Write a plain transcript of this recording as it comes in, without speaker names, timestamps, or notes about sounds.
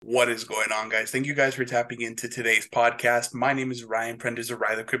What is going on, guys? Thank you guys for tapping into today's podcast. My name is Ryan Prentice,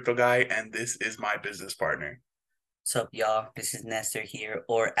 the Crypto Guy, and this is my business partner. What's up, y'all? This is Nestor here,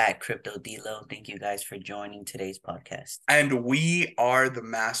 or at Crypto Delo. Thank you guys for joining today's podcast. And we are the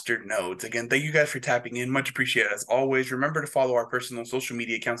Master Nodes. Again, thank you guys for tapping in. Much appreciated as always. Remember to follow our personal social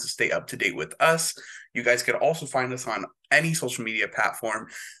media accounts to stay up to date with us. You guys can also find us on any social media platform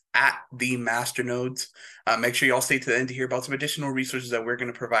at the Master Nodes. Make sure y'all stay to the end to hear about some additional resources that we're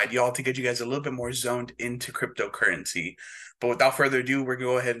going to provide y'all to get you guys a little bit more zoned into cryptocurrency. But without further ado, we're going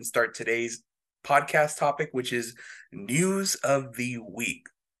to go ahead and start today's podcast topic, which is news of the week.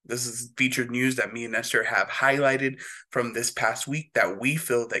 This is featured news that me and Nestor have highlighted from this past week that we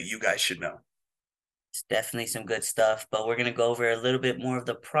feel that you guys should know. It's definitely some good stuff, but we're going to go over a little bit more of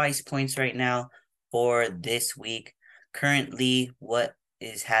the price points right now for this week. Currently, what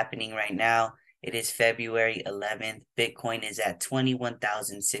is happening right now, it is February 11th. Bitcoin is at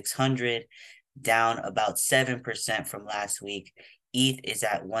 21,600, down about 7% from last week. ETH is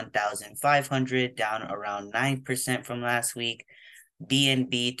at 1,500, down around 9% from last week.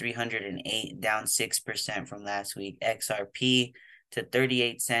 BNB 308, down 6% from last week. XRP to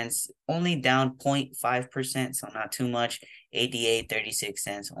 38 cents, only down 0.5%, so not too much. ADA 36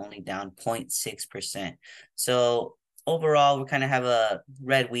 cents, only down 0.6%. So overall, we kind of have a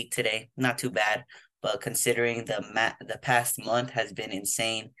red week today. Not too bad, but considering the past month has been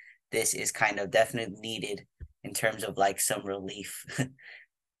insane, this is kind of definitely needed in terms of like some relief.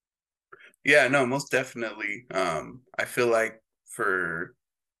 Yeah, no, most definitely. I feel like for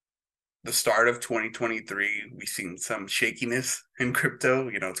the start of 2023, we've seen some shakiness in crypto.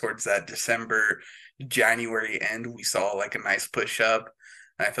 Towards that December, January end, we saw like a nice push up.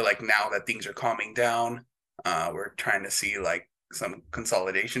 And I feel like now that things are calming down, we're trying to see like some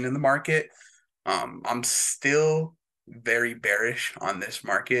consolidation in the market. I'm still very bearish on this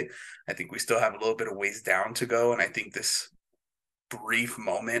market. I think we still have a little bit of ways down to go. And I think this brief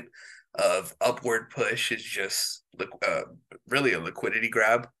moment of upward push is just really a liquidity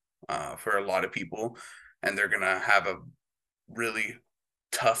grab for a lot of people, and they're gonna have a really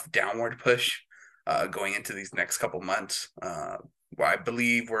tough downward push going into these next couple months. Well, I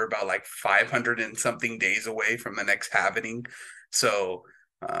believe we're about like 500 and something days away from the next halving, so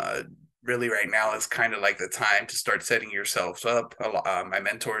uh, really right now is kind of like the time to start setting yourselves up. My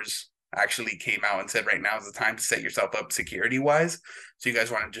mentors actually came out and said right now is the time to set yourself up security wise. So you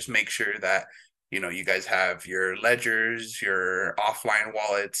guys want to just make sure that you guys have your ledgers, your offline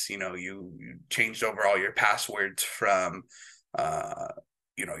wallets. You changed over all your passwords from uh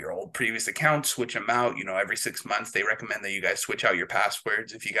your old previous accounts, switch them out. Every 6 months they recommend that you guys switch out your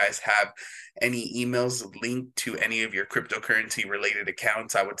passwords. If you guys have any emails linked to any of your cryptocurrency related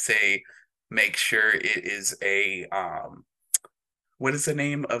accounts, I would say make sure it is a what is the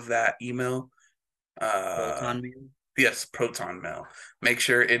name of that email? Uh, Proton Mail. yes, Proton Mail. Make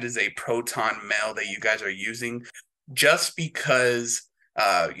sure it is a Proton Mail that you guys are using, just because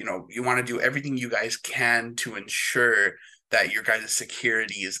you want to do everything you guys can to ensure that your guys'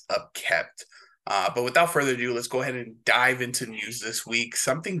 security is upkept. But without further ado, let's go ahead and dive into news this week.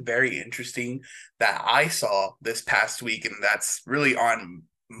 Something very interesting that I saw this past week, and that's really on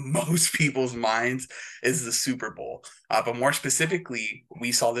most people's minds, is the Super Bowl. But more specifically,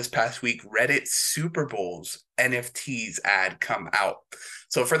 we saw this past week Reddit Super Bowl's NFTs ad come out.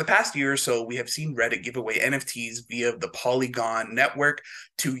 So for the past year or so, we have seen Reddit give away NFTs via the Polygon network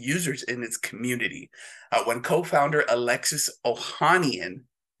to users in its community. When co-founder Alexis Ohanian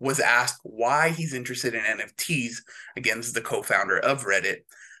was asked why he's interested in NFTs, again, this is the co-founder of Reddit,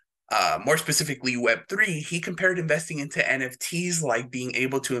 more specifically Web3, he compared investing into NFTs like being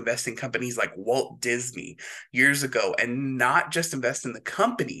able to invest in companies like Walt Disney years ago, and not just invest in the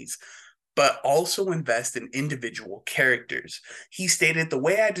companies, but also invest in individual characters. He stated, the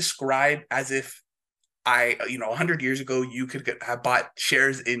way I describe as if 100 years ago, you could have bought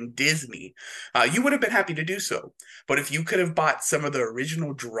shares in Disney. You would have been happy to do so. But if you could have bought some of the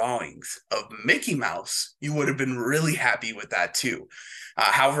original drawings of Mickey Mouse, you would have been really happy with that too.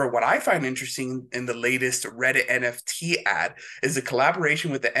 However, what I find interesting in the latest Reddit NFT ad is the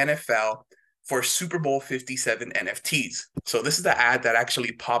collaboration with the NFL for Super Bowl 57 NFTs. So this is the ad that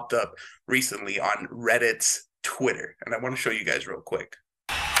actually popped up recently on Reddit's Twitter. And I want to show you guys real quick.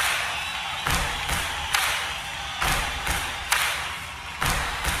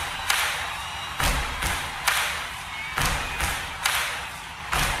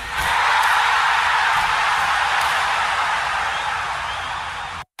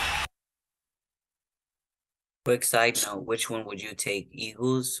 Quick side note, which one would you take,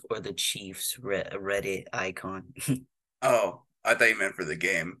 Eagles or the Chiefs Reddit icon? Oh, I thought you meant for the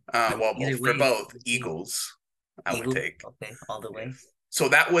game. No, Well, either for way, both Eagles, I would Eagles. take. Okay, all the Yeah. way. So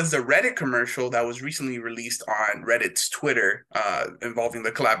that was the Reddit commercial that was recently released on Reddit's Twitter, involving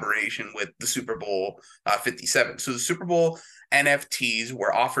the collaboration with the Super Bowl 57. So the Super Bowl NFTs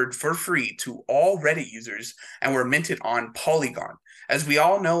were offered for free to all Reddit users and were minted on Polygon. As we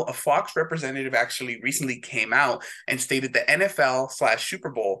all know, a Fox representative actually recently came out and stated the NFL/Super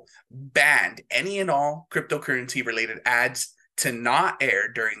Bowl banned any and all cryptocurrency related ads to not air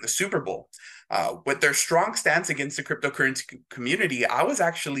during the Super Bowl. With their strong stance against the cryptocurrency community, I was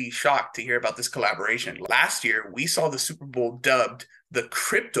actually shocked to hear about this collaboration. Last year, we saw the Super Bowl dubbed the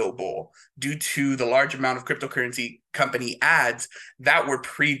Crypto Bowl due to the large amount of cryptocurrency company ads that were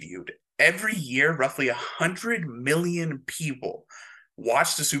previewed. Every year, roughly 100 million people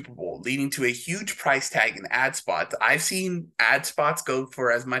watch the Super Bowl, leading to a huge price tag in ad spots. I've seen ad spots go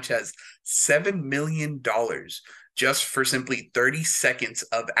for as much as $7 million just for simply 30 seconds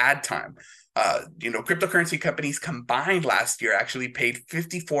of ad time. Cryptocurrency companies combined last year actually paid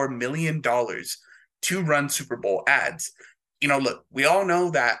 $54 million to run Super Bowl ads. Look, we all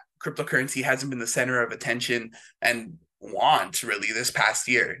know that cryptocurrency hasn't been the center of attention and want really this past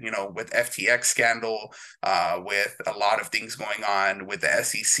year, with FTX scandal, with a lot of things going on with the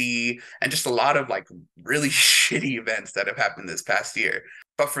SEC, and just a lot of like really shitty events that have happened this past year.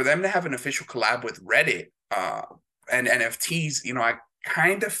 But for them to have an official collab with Reddit and NFTs, I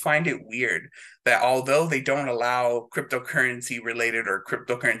kind of find it weird that although they don't allow cryptocurrency related or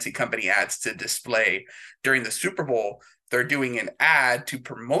cryptocurrency company ads to display during the Super Bowl, they're doing an ad to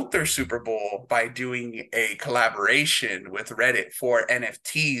promote their Super Bowl by doing a collaboration with Reddit for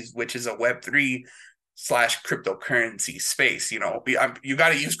NFTs, which is a Web3/cryptocurrency space. You got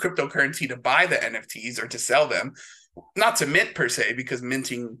to use cryptocurrency to buy the NFTs or to sell them, not to mint per se, because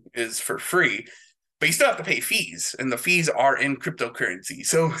minting is for free, but you still have to pay fees, and the fees are in cryptocurrency.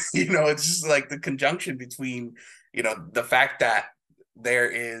 So, it's just like the conjunction between, the fact that there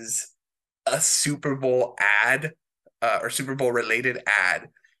is a Super Bowl ad or Super Bowl related ad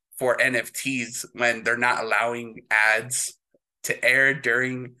for NFTs when they're not allowing ads to air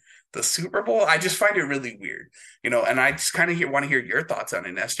during the Super Bowl. I just find it really weird, and I just kind of want to hear your thoughts on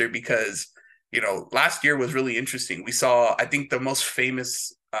it, Nestor, because, last year was really interesting. We saw, I think the most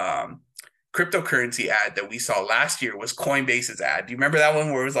famous cryptocurrency ad that we saw last year was Coinbase's ad. Do you remember that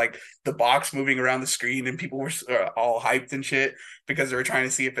one where it was like the box moving around the screen and people were all hyped and shit because they were trying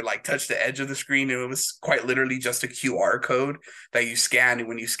to see if it like touched the edge of the screen, and it was quite literally just a QR code that you scanned, and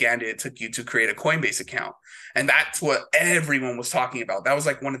when you scanned it, it took you to create a Coinbase account. And that's what everyone was talking about. That was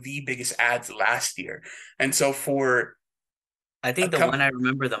like one of the biggest ads last year. And so for I a think the one I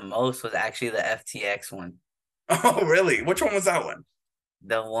remember the most was actually the FTX one. Oh, really? Which one was that one?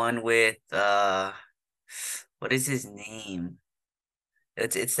 The one with what is his name?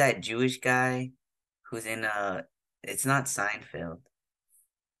 It's that Jewish guy who's in it's not Seinfeld.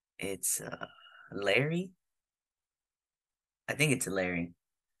 It's Larry. I think it's Larry.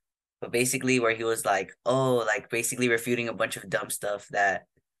 But basically where he was like, oh, like basically refuting a bunch of dumb stuff that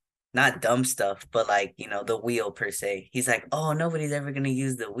not dumb stuff, but like, the wheel per se. He's like, oh, nobody's ever gonna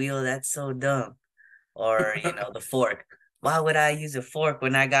use the wheel. That's so dumb. Or, the fork. Why would I use a fork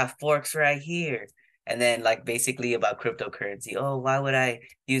when I got forks right here? And then like basically about cryptocurrency. Oh, why would I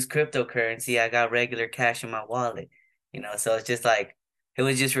use cryptocurrency? I got regular cash in my wallet. So it's just like it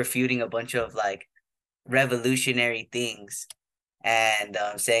was just refuting a bunch of like revolutionary things and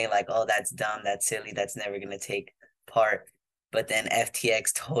saying like, oh, that's dumb, that's silly, that's never gonna take part. But then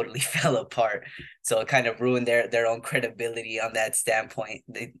FTX totally fell apart, so it kind of ruined their own credibility on that standpoint.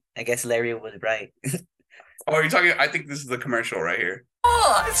 I guess Larry was right. Oh, are you talking? I think this is the commercial right here.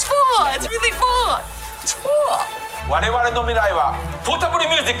 Oh, it's fun! It's really fun! It's fun! 我々の未来はポータブル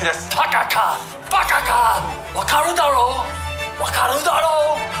ミュージックです。バカかバカかわかるだろうわかるだ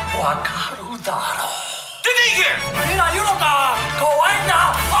ろうわかるだろう出ていけみんな言うのか怖いん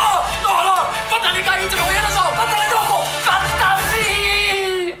だああまた2回言っても嫌だぞまたどこファンタ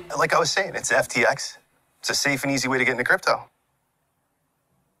ジー Like I was saying, it's FTX. It's a safe and easy way to get into crypto.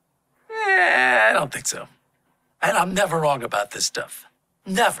 I don't think so. And I'm never wrong about this stuff.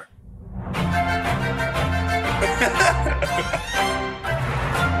 Never.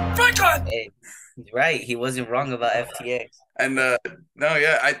 Franklin! Hey, he's right. He wasn't wrong about FTX. And no,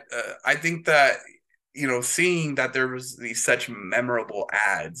 yeah, I think that seeing that there was these such memorable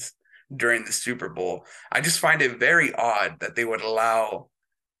ads during the Super Bowl, I just find it very odd that they would allow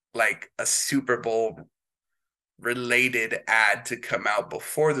like a Super Bowl related ad to come out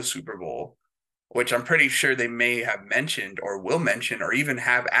before the Super Bowl, which I'm pretty sure they may have mentioned or will mention or even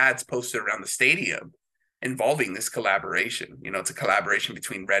have ads posted around the stadium. involving this collaboration. It's a collaboration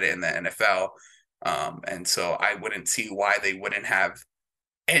between Reddit and the NFL. And so I wouldn't see why they wouldn't have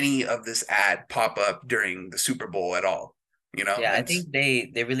any of this ad pop up during the Super Bowl at all, Yeah, I and think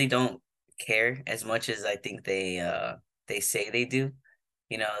they really don't care as much as I think they say they do.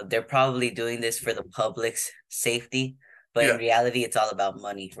 They're probably doing this for the public's safety, but in yeah, reality, it's all about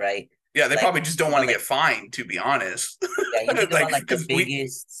money, right? yeah, they Like probably just don't want about to get like fined, to be honest. yeah, you think Like, about like the because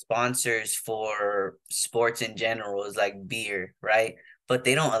biggest sponsors for sports in general is like beer, right? But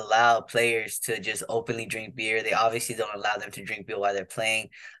they don't allow players to just openly drink beer. They obviously don't allow them to drink beer while they're playing.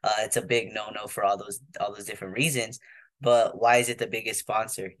 It's a big no-no for all those different reasons. But why is it the biggest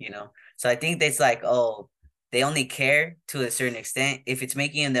sponsor, So I think that's like, oh, they only care to a certain extent. If it's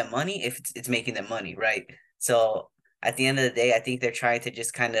making them money, if it's making them money, right? So at the end of the day, I think they're trying to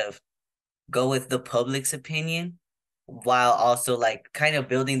just kind of go with the public's opinion while also like kind of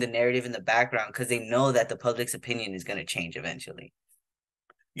building the narrative in the background because they know that the public's opinion is going to change eventually.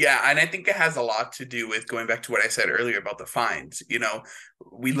 Yeah, and I think it has a lot to do with going back to what I said earlier about the fines.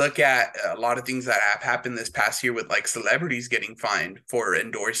 We look at a lot of things that have happened this past year with like celebrities getting fined for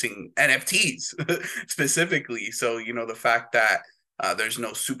endorsing NFTs specifically. So, the fact that there's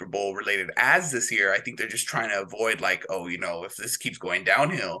no Super Bowl related ads this year, I think they're just trying to avoid like, oh, if this keeps going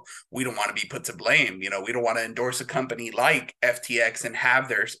downhill, we don't want to be put to blame. We don't want to endorse a company like FTX and have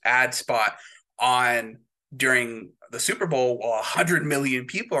their ad spot on during the Super Bowl while 100 million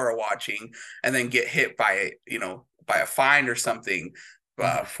people are watching and then get hit by a fine or something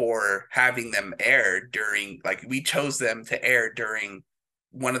for having them air during, like, we chose them to air during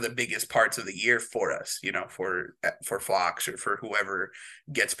one of the biggest parts of the year for us, for Fox or for whoever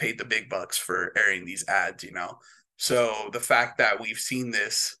gets paid the big bucks for airing these ads. So the fact that we've seen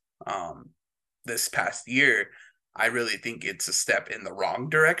this this past year, I really think it's a step in the wrong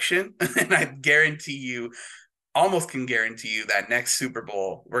direction. And I guarantee you, almost can guarantee you that next Super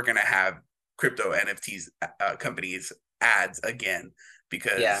Bowl, we're going to have crypto NFTs companies ads again Yeah.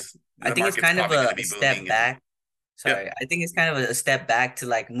 because I the think it's market's kind of probably going to a be step booming. And back. yeah, Sorry. I think it's kind of a step back to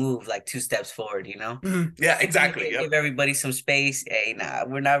like move like two steps forward. yeah, Like kind of exactly. Yep. give everybody some space. Hey, nah,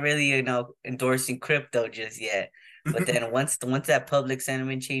 we're not really, endorsing crypto just yet. But then once that public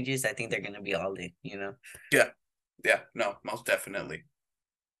sentiment changes, I think they're gonna be all in. Yeah, yeah, no, most definitely.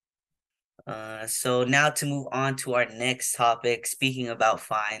 So now to move on to our next topic, speaking about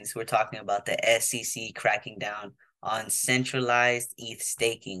fines, we're talking about the SEC cracking down on centralized ETH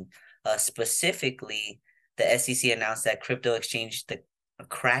staking. Specifically, the SEC announced that crypto exchange, the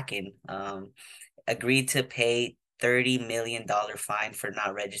Kraken, agreed to pay $30 million fine for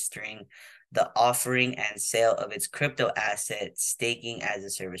not registering the offering and sale of its crypto asset staking as a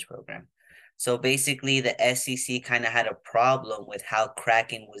service program. So basically, the SEC kind of had a problem with how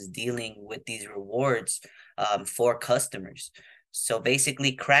Kraken was dealing with these rewards for customers. So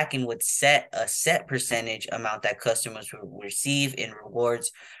basically, Kraken would set a set percentage amount that customers would receive in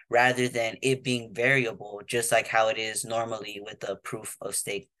rewards rather than it being variable, just like how it is normally with the proof of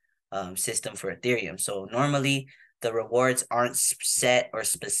stake system for Ethereum. So normally, the rewards aren't set or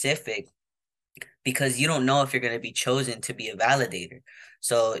specific because you don't know if you're going to be chosen to be a validator.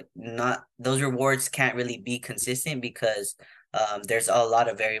 So not those rewards can't really be consistent because there's a lot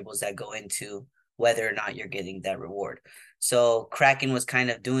of variables that go into whether or not you're getting that reward. So Kraken was kind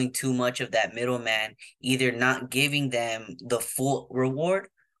of doing too much of that middleman, either not giving them the full reward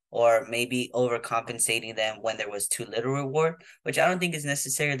or maybe overcompensating them when there was too little reward, which I don't think is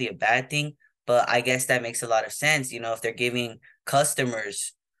necessarily a bad thing. But I guess that makes a lot of sense. If they're giving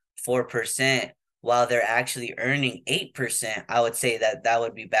customers 4%, while they're actually earning 8%, I would say that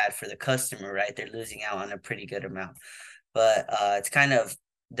would be bad for the customer, right? They're losing out on a pretty good amount. But it's kind of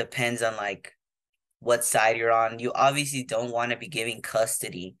depends on like what side you're on. You obviously don't want to be giving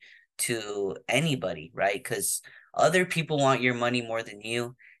custody to anybody, right? Because other people want your money more than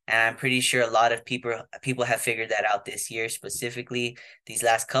you. And I'm pretty sure a lot of people have figured that out this year, specifically these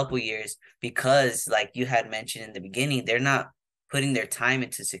last couple years, because like you had mentioned in the beginning, they're not putting their time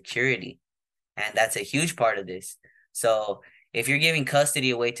into security. And that's a huge part of this. So if you're giving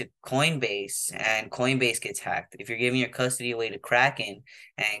custody away to Coinbase and Coinbase gets hacked, if you're giving your custody away to Kraken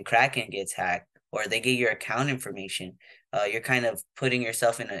and Kraken gets hacked, or they get your account information, you're kind of putting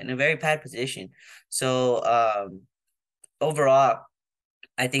yourself in a very bad position. So overall,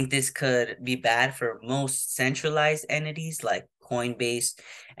 I think this could be bad for most centralized entities like Coinbase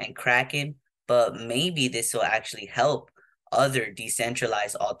and Kraken, but maybe this will actually help other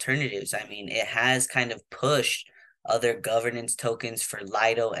decentralized alternatives. I mean, it has kind of pushed other governance tokens for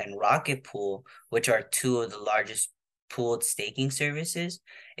Lido and Rocket Pool, which are two of the largest pooled staking services,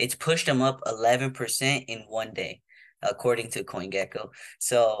 it's pushed them up 11% in one day, according to CoinGecko.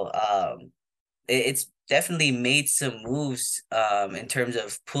 So it's definitely made some moves in terms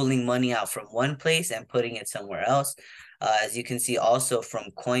of pulling money out from one place and putting it somewhere else. As you can see also from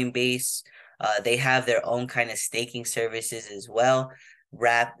Coinbase, they have their own kind of staking services as well.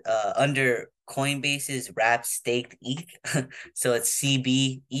 Under Coinbase's wrapped staked ETH. So it's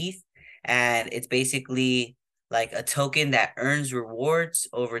CB ETH, and it's basically like a token that earns rewards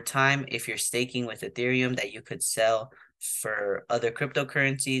over time if you're staking with Ethereum that you could sell for other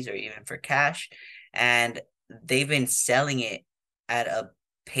cryptocurrencies or even for cash. And they've been selling it at a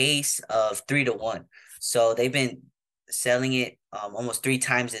pace of 3 to 1. So they've been selling it almost 3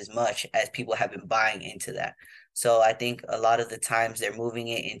 times as much as people have been buying into that. So I think a lot of the times they're moving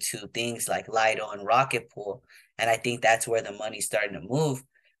it into things like Lido and Rocket Pool. And I think that's where the money's starting to move,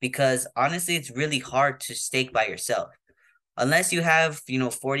 because honestly, it's really hard to stake by yourself. Unless you have,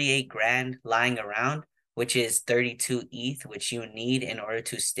 48 grand lying around, which is 32 ETH, which you need in order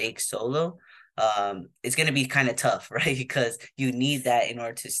to stake solo. It's going to be kind of tough, right? Because you need that in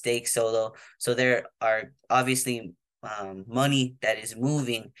order to stake solo. So there are obviously money that is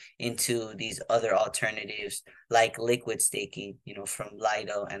moving into these other alternatives like liquid staking, from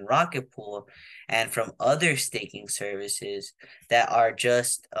Lido and Rocket Pool, and from other staking services that are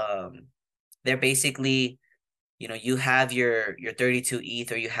just they're basically, you have your 32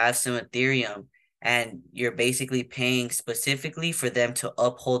 ETH or you have some Ethereum, and you're basically paying specifically for them to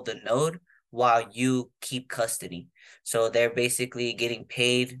uphold the node while you keep custody. So they're basically getting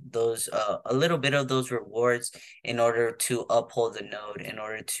paid those a little bit of those rewards in order to uphold the node, in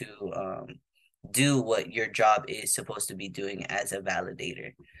order to do what your job is supposed to be doing as a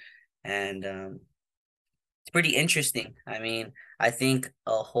validator. And it's pretty interesting. I mean, I think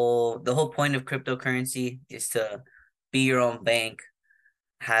the whole point of cryptocurrency is to be your own bank,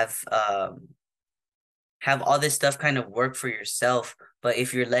 have all this stuff kind of work for yourself. But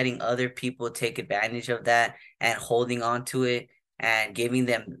if you're letting other people take advantage of that and holding on to it and giving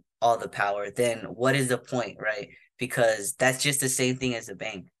them all the power, then what is the point, right? Because that's just the same thing as a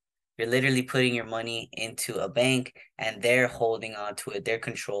bank. You're literally putting your money into a bank and they're holding on to it, they're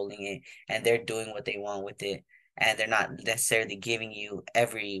controlling it, and they're doing what they want with it. And they're not necessarily giving you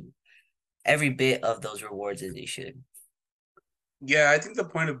every bit of those rewards as they should. Yeah, I think the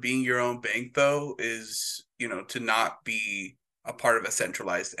point of being your own bank, though, is, to not be a part of a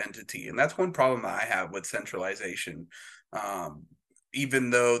centralized entity. And that's one problem I have with centralization.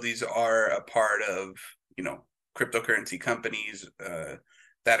 Even though these are a part of, cryptocurrency companies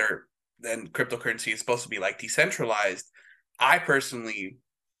that are, then cryptocurrency is supposed to be like decentralized. I personally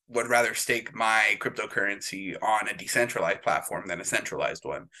would rather stake my cryptocurrency on a decentralized platform than a centralized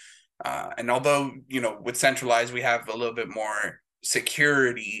one. And although, with centralized, we have a little bit more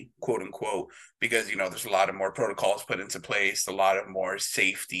security, quote unquote, because, there's a lot of more protocols put into place, a lot of more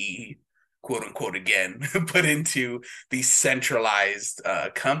safety, quote unquote, again, put into these centralized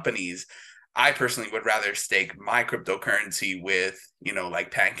companies. I personally would rather stake my cryptocurrency with,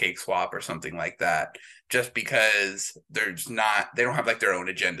 like Pancake Swap or something like that, just because they don't have like their own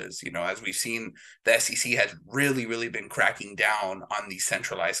agendas. As we've seen, the SEC has really, really been cracking down on these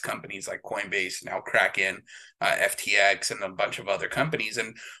centralized companies like Coinbase, now Kraken, FTX, and a bunch of other companies.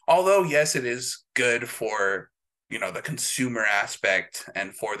 And although, yes, it is good for, the consumer aspect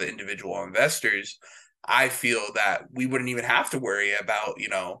and for the individual investors, I feel that we wouldn't even have to worry about,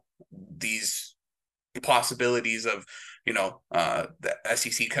 these possibilities of, the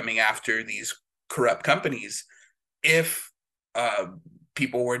SEC coming after these corrupt companies if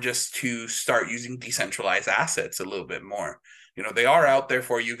people were just to start using decentralized assets a little bit more. They are out there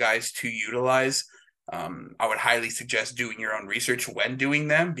for you guys to utilize. I would highly suggest doing your own research when doing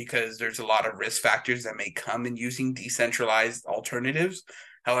them, because there's a lot of risk factors that may come in using decentralized alternatives.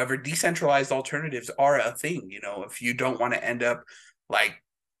 However, decentralized alternatives are a thing. If you don't want to end up like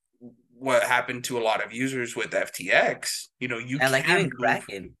what happened to a lot of users with FTX, you And like can even move.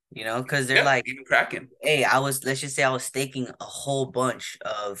 Kraken, because they're like, even Kraken. hey, let's just say I was staking a whole bunch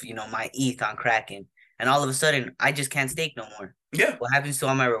of, my ETH on Kraken, and all of a sudden I just can't stake no more. Yeah. What happens to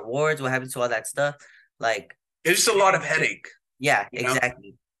all my rewards? What happens to all that stuff? Like, it's just a lot of headache. Yeah,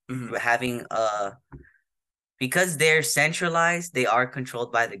 exactly. Mm-hmm. Having because they're centralized, they are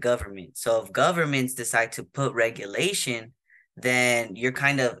controlled by the government. So if governments decide to put regulation, then you're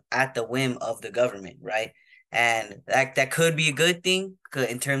kind of at the whim of the government, right? And that could be a good thing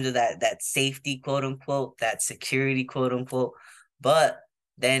in terms of that safety, quote unquote, that security, quote unquote. But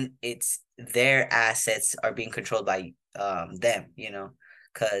then it's their assets are being controlled by them,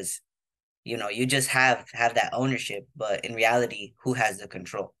 because you just have that ownership, but in reality, who has the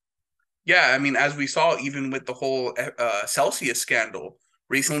control? Yeah, I mean, as we saw, even with the whole Celsius scandal,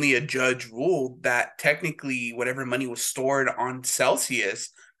 recently a judge ruled that technically whatever money was stored on Celsius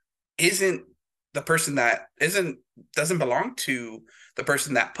isn't the person that isn't doesn't belong to the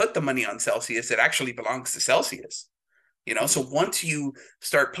person that put the money on Celsius. It actually belongs to Celsius. So once you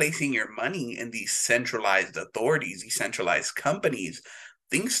start placing your money in these centralized authorities, these centralized companies,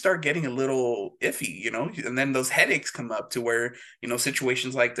 things start getting a little iffy, and then those headaches come up to where,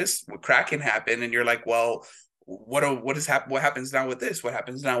 situations like this with Kraken happen, and you're like, well, what happens now with this? What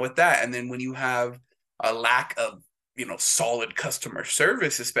happens now with that? And then when you have a lack of solid customer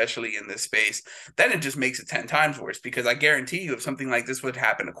service, especially in this space, then it just makes it 10 times worse, because I guarantee you if something like this would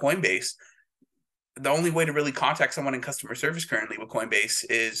happen to Coinbase, the only way to really contact someone in customer service currently with Coinbase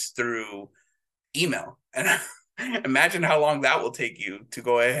is through email. And imagine how long that will take you to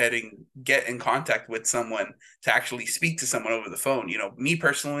go ahead and get in contact with someone, to actually speak to someone over the phone. Me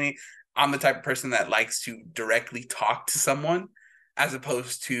personally, I'm the type of person that likes to directly talk to someone, as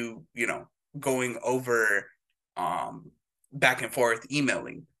opposed to, going over back and forth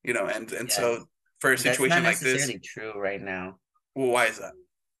emailing, and Yeah, so for a that's not situation like this, necessarily true right now. well, why is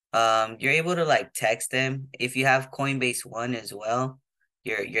that? You're able to like text them. If you have Coinbase One as well,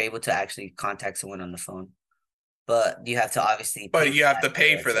 you're able to actually contact someone on the phone. But you have to obviously pay But you for have that to in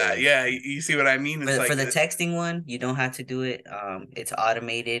pay order for that. to, Yeah, you see what I mean? It's for like the texting one, you don't have to do it. It's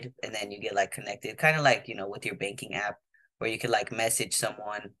automated, and then you get like connected, kind of like, with your banking app, where you could like message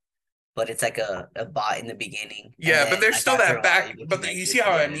someone, but it's like a bot in the beginning, and yeah, but then there's like still after a that while back. you get But you see connected.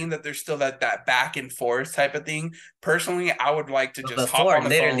 how I Yeah. mean, that there's still that back and forth type of thing. Personally, I would like to But just hop before, on the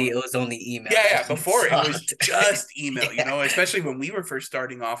literally, phone. it was only email, Yeah, and yeah. it Before it was sucked. just email, Yeah. especially when we were first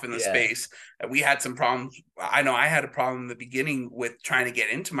starting off in the Yeah. space. We had some problems. I know I had a problem in the beginning with trying to get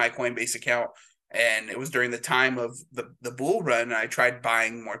into my Coinbase account. And it was during the time of the bull run. And I tried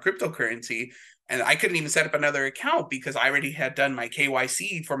buying more cryptocurrency, and I couldn't even set up another account because I already had done my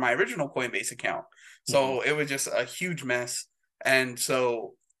KYC for my original Coinbase account. Mhm. So it was just a huge mess. And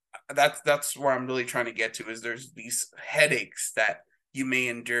so that's where I'm really trying to get to, is there's these headaches that you may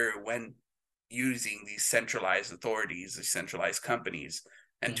endure when using these centralized authorities, these centralized companies.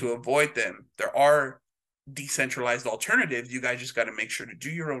 And to Mhm. avoid them, there are decentralized alternatives. You guys just got to make sure to do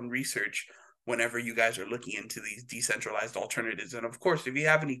your own research whenever you guys are looking into these decentralized alternatives. And of course, if you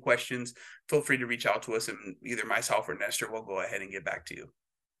have any questions, feel free to reach out to us, and either myself or Nestor will go ahead and get back to you.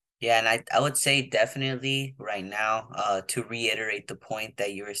 Yeah, and I would say definitely right now, to reiterate the point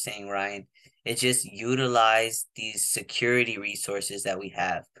that you were saying, Ryan, it's just utilize these security resources that we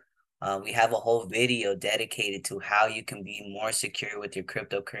have. We have a whole video dedicated to how you can be more secure with your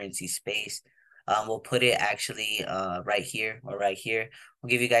cryptocurrency space. We'll put it actually right here or right here. We'll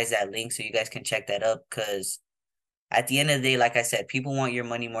give you guys that link so you guys can check that up, because at the end of the day, like I said, people want your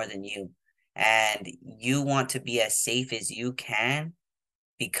money more than you, and you want to be as safe as you can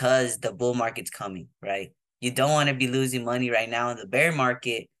because the bull market's coming, right? You don't want to be losing money right now in the bear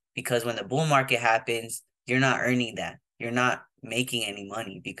market, because when the bull market happens, you're not earning that. You're not making any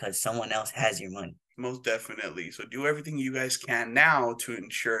money because someone else has your money. Most definitely. So do everything you guys can now to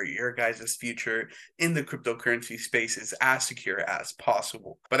ensure your guys' future in the cryptocurrency space is as secure as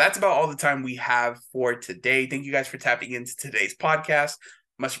possible. But that's about all the time we have for today. Thank you guys for tapping into today's podcast.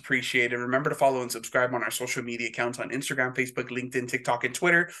 Much appreciated. Remember to follow and subscribe on our social media accounts on Instagram, Facebook, LinkedIn, TikTok, and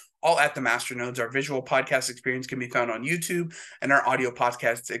Twitter, all at the Masternodes. Our visual podcast experience can be found on YouTube, and our audio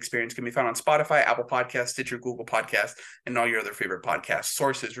podcast experience can be found on Spotify, Apple Podcasts, Stitcher, Google Podcasts, and all your other favorite podcast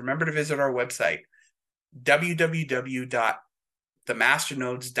sources. Remember to visit our website,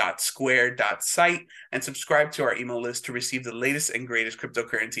 www.themasternodes.square.site, and subscribe to our email list to receive the latest and greatest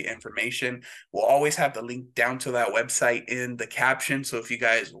cryptocurrency information. We'll always have the link down to that website in the caption. So if you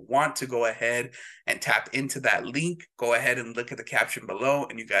guys want to go ahead and tap into that link, go ahead and look at the caption below,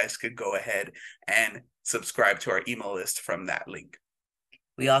 and you guys could go ahead and subscribe to our email list from that link.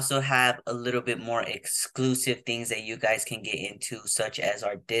 We also have a little bit more exclusive things that you guys can get into, such as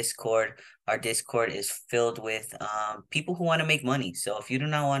our Discord. Our Discord is filled with people who want to make money. So if you do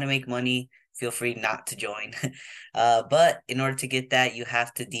not want to make money, feel free not to join. But in order to get that, you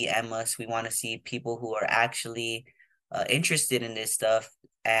have to DM us. We want to see people who are actually interested in this stuff,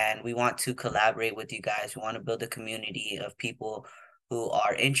 and we want to collaborate with you guys. We want to build a community of people who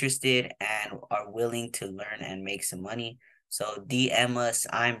are interested and are willing to learn and make some money. So DM us,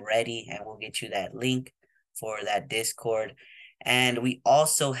 I'm ready, and we'll get you that link for that Discord. And we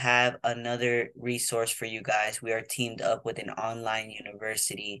also have another resource for you guys. We are teamed up with an online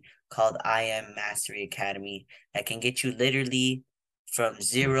university called I Am Mastery Academy that can get you literally from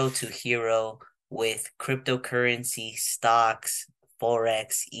zero to hero with cryptocurrency, stocks,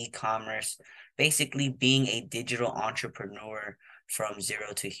 forex, e-commerce, basically being a digital entrepreneur from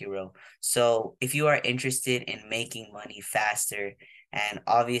zero to hero. So if you are interested in making money faster and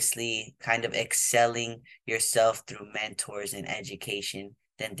obviously kind of excelling yourself through mentors and education,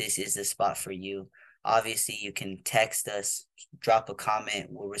 then this is the spot for you. Obviously, you can text us, drop a comment,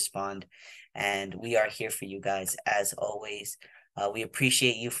 we'll respond. And we are here for you guys as always. We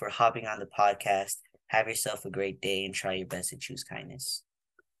appreciate you for hopping on the podcast. Have yourself a great day and try your best to choose kindness.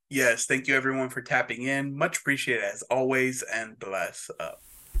 Yes, thank you everyone for tapping in. Much appreciated as always, and bless up.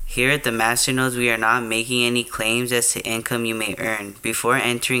 Here at the Masternodes, we are not making any claims as to income you may earn. Before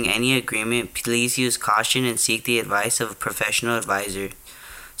entering any agreement, please use caution and seek the advice of a professional advisor,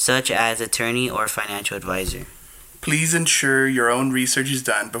 such as attorney or financial advisor. Please ensure your own research is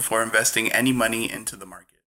done before investing any money into the market.